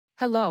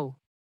Hello.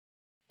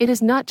 It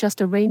is not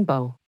just a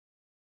rainbow.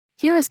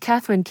 Here is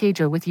Catherine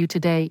Cager with you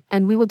today,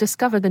 and we will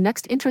discover the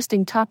next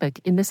interesting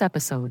topic in this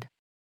episode.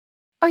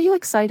 Are you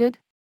excited?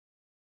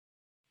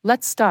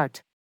 Let's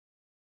start.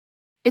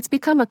 It's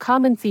become a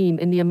common theme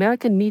in the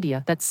American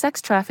media that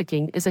sex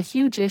trafficking is a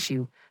huge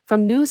issue,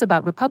 from news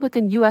about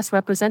Republican U.S.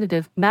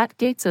 Representative Matt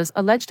Gaetz's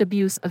alleged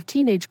abuse of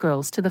teenage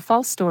girls to the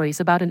false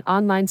stories about an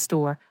online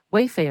store,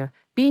 Wayfair,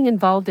 being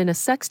involved in a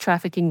sex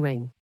trafficking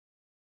ring.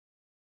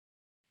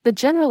 The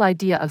general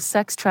idea of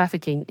sex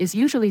trafficking is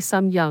usually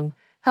some young,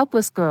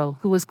 helpless girl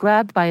who was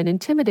grabbed by an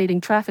intimidating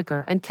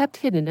trafficker and kept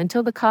hidden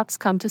until the cops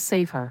come to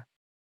save her.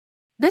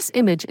 This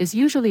image is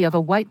usually of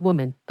a white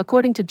woman,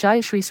 according to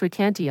Jayashri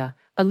Srikantia,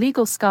 a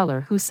legal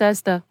scholar who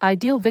says the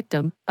ideal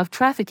victim of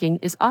trafficking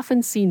is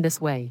often seen this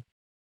way.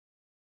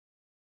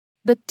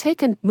 The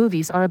Taken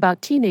movies are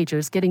about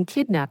teenagers getting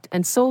kidnapped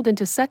and sold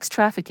into sex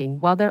trafficking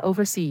while they're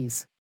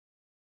overseas.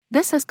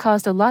 This has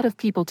caused a lot of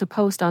people to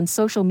post on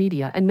social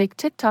media and make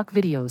TikTok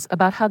videos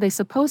about how they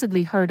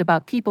supposedly heard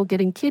about people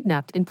getting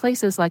kidnapped in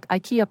places like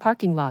IKEA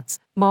parking lots,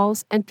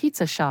 malls, and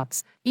pizza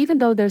shops, even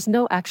though there's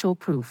no actual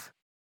proof.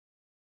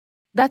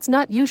 That's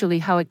not usually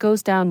how it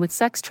goes down with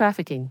sex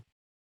trafficking.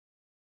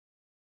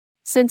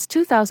 Since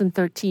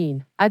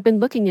 2013, I've been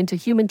looking into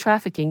human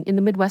trafficking in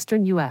the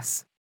Midwestern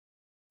U.S.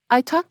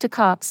 I talked to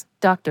cops,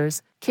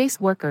 doctors,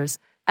 case workers,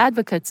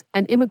 advocates,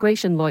 and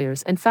immigration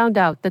lawyers and found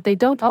out that they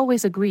don't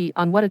always agree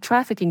on what a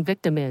trafficking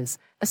victim is,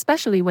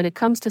 especially when it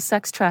comes to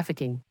sex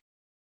trafficking.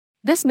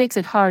 This makes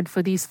it hard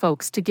for these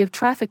folks to give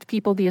trafficked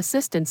people the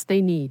assistance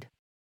they need.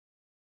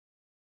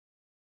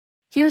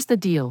 Here's the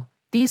deal: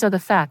 these are the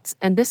facts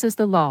and this is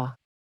the law.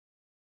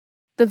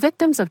 The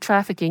Victims of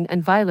Trafficking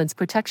and Violence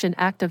Protection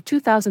Act of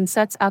 2000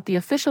 sets out the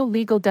official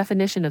legal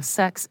definition of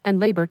sex and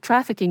labor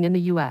trafficking in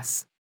the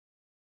U.S.,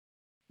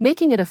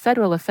 making it a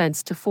federal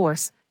offense to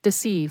force,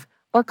 deceive,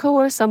 or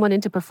coerce someone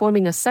into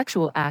performing a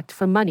sexual act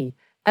for money,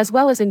 as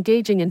well as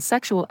engaging in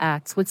sexual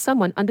acts with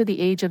someone under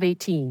the age of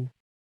 18.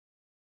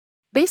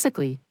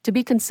 Basically, to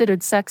be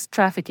considered sex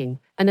trafficking,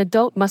 an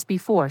adult must be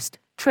forced,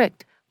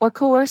 tricked, or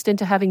coerced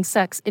into having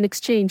sex in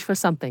exchange for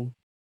something.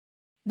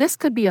 This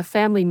could be a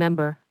family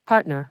member,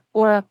 partner,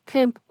 or a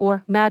pimp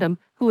or madam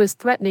who is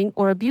threatening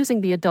or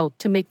abusing the adult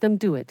to make them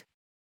do it.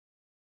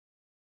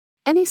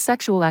 Any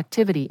sexual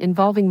activity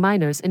involving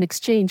minors in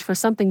exchange for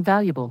something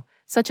valuable,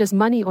 such as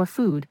money or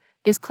food,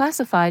 is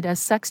classified as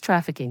sex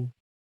trafficking.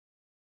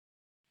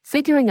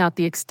 Figuring out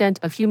the extent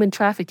of human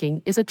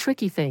trafficking is a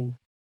tricky thing.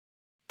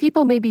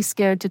 People may be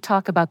scared to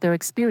talk about their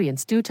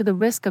experience due to the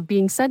risk of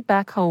being sent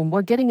back home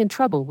or getting in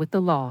trouble with the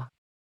law.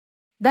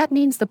 That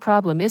means the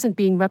problem isn't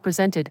being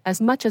represented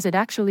as much as it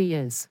actually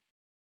is.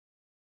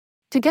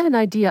 To get an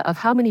idea of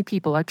how many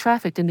people are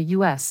trafficked in the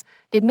U.S.,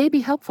 it may be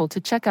helpful to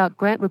check out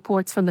grant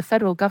reports from the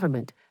federal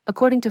government,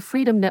 according to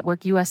Freedom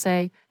Network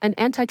USA, an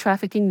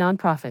anti-trafficking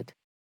nonprofit.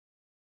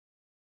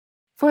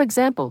 For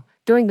example,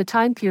 during the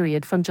time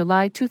period from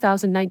July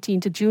 2019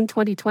 to June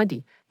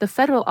 2020, the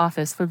Federal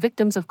Office for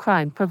Victims of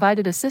Crime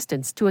provided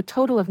assistance to a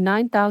total of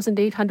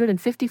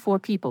 9,854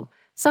 people,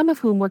 some of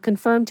whom were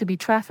confirmed to be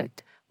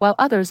trafficked, while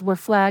others were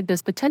flagged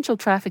as potential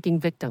trafficking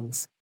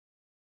victims.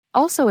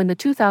 Also in the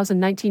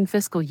 2019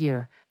 fiscal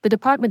year, the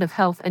Department of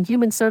Health and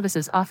Human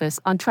Services Office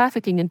on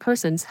Trafficking in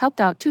Persons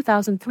helped out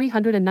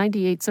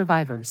 2,398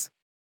 survivors.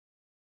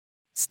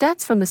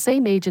 Stats from the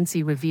same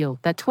agency reveal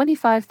that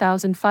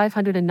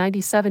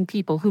 25,597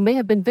 people who may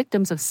have been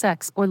victims of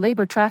sex or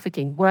labor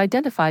trafficking were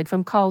identified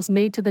from calls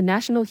made to the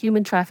National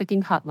Human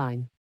Trafficking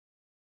Hotline.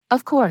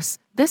 Of course,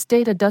 this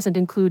data doesn't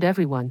include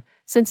everyone,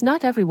 since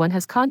not everyone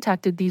has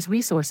contacted these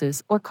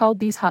resources or called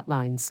these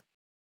hotlines.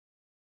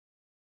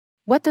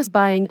 What does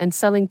buying and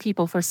selling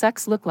people for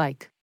sex look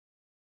like?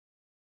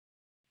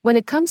 When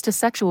it comes to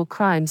sexual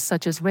crimes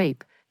such as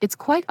rape, it's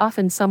quite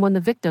often someone the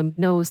victim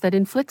knows that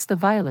inflicts the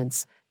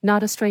violence,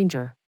 not a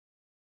stranger.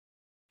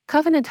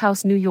 Covenant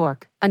House New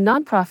York, a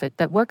nonprofit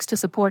that works to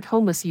support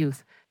homeless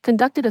youth,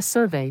 conducted a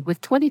survey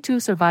with 22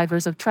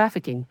 survivors of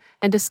trafficking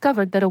and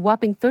discovered that a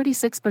whopping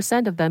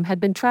 36% of them had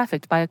been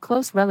trafficked by a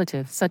close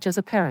relative such as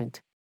a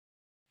parent.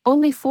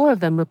 Only 4 of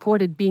them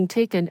reported being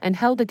taken and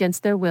held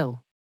against their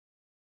will.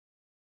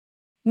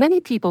 Many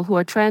people who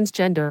are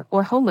transgender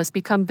or homeless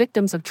become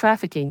victims of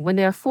trafficking when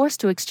they are forced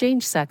to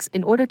exchange sex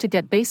in order to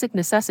get basic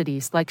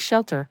necessities like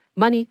shelter,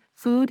 money,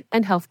 food,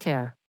 and health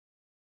care.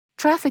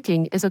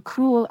 Trafficking is a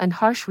cruel and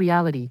harsh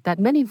reality that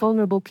many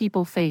vulnerable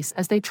people face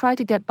as they try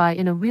to get by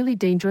in a really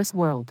dangerous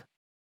world.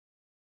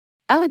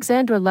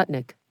 Alexandra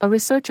Lutnick, a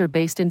researcher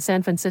based in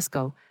San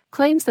Francisco,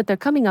 claims that they're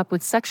coming up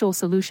with sexual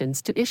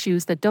solutions to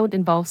issues that don't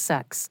involve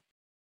sex.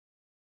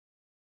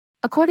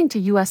 According to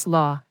U.S.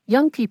 law,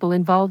 young people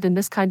involved in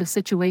this kind of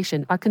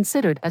situation are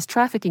considered as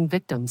trafficking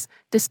victims,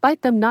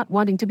 despite them not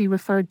wanting to be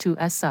referred to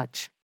as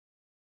such.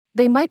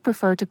 They might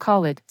prefer to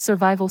call it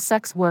survival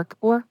sex work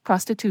or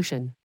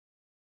prostitution.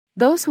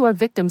 Those who are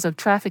victims of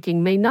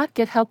trafficking may not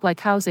get help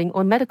like housing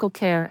or medical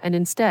care and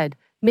instead,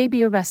 may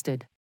be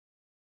arrested.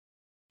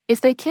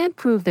 If they can't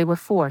prove they were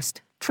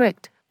forced,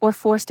 tricked, or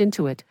forced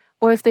into it,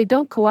 Or if they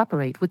don't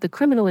cooperate with the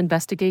criminal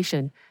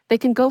investigation, they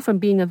can go from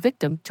being a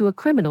victim to a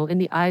criminal in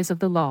the eyes of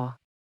the law.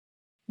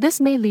 This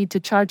may lead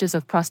to charges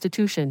of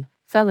prostitution,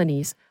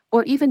 felonies,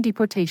 or even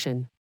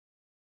deportation.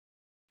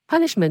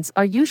 Punishments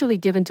are usually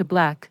given to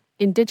Black,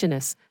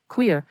 Indigenous,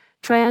 queer,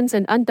 trans,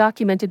 and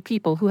undocumented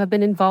people who have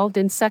been involved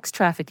in sex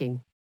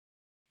trafficking.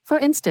 For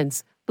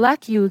instance,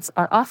 Black youths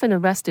are often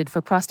arrested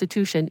for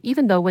prostitution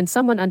even though when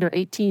someone under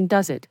 18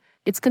 does it,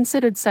 it's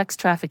considered sex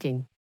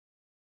trafficking.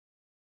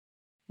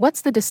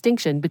 What's the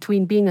distinction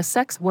between being a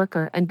sex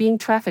worker and being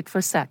trafficked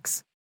for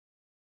sex?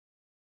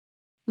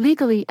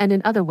 Legally and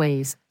in other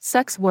ways,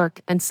 sex work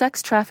and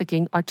sex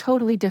trafficking are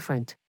totally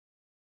different.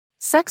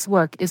 Sex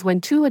work is when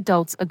two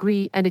adults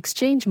agree and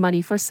exchange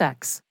money for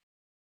sex.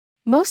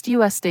 Most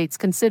U.S. states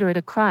consider it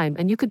a crime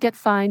and you could get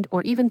fined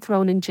or even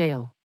thrown in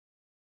jail.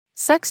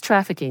 Sex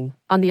trafficking,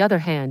 on the other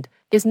hand,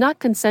 is not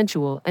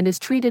consensual and is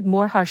treated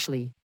more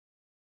harshly.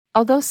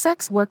 Although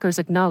sex workers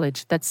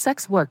acknowledge that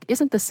sex work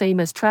isn't the same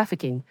as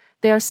trafficking,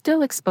 they are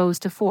still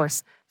exposed to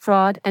force,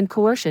 fraud, and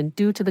coercion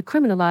due to the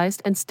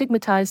criminalized and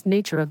stigmatized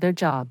nature of their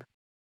job.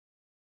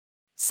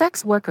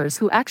 Sex workers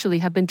who actually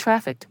have been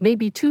trafficked may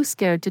be too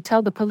scared to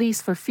tell the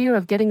police for fear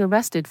of getting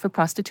arrested for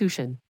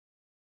prostitution.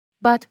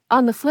 But,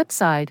 on the flip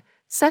side,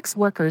 sex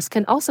workers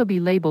can also be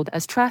labeled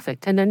as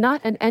trafficked and they're not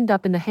and end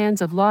up in the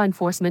hands of law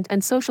enforcement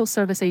and social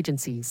service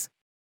agencies.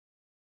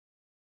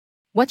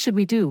 What should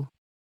we do?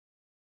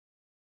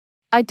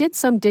 I did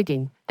some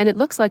digging, and it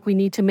looks like we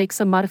need to make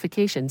some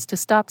modifications to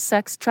stop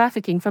sex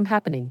trafficking from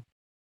happening.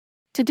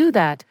 To do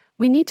that,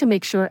 we need to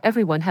make sure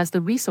everyone has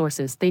the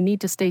resources they need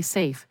to stay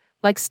safe,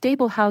 like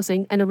stable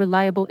housing and a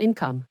reliable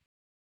income.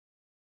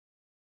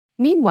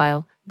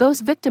 Meanwhile,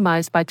 those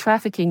victimized by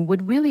trafficking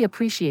would really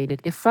appreciate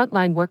it if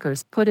frontline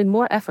workers put in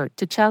more effort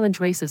to challenge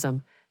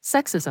racism,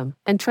 sexism,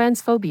 and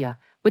transphobia,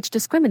 which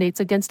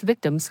discriminates against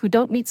victims who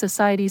don't meet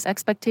society's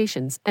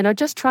expectations and are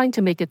just trying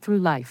to make it through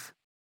life.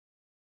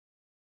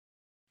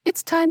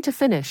 It's time to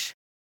finish.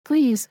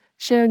 Please,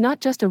 share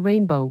Not Just a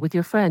Rainbow with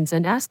your friends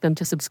and ask them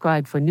to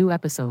subscribe for new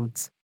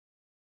episodes.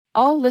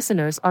 All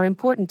listeners are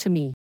important to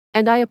me,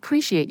 and I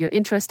appreciate your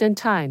interest and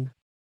time.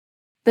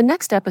 The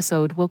next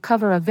episode will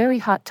cover a very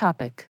hot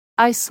topic,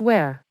 I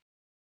swear.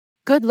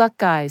 Good luck,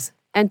 guys,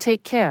 and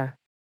take care.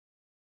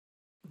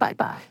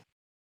 Bye-bye.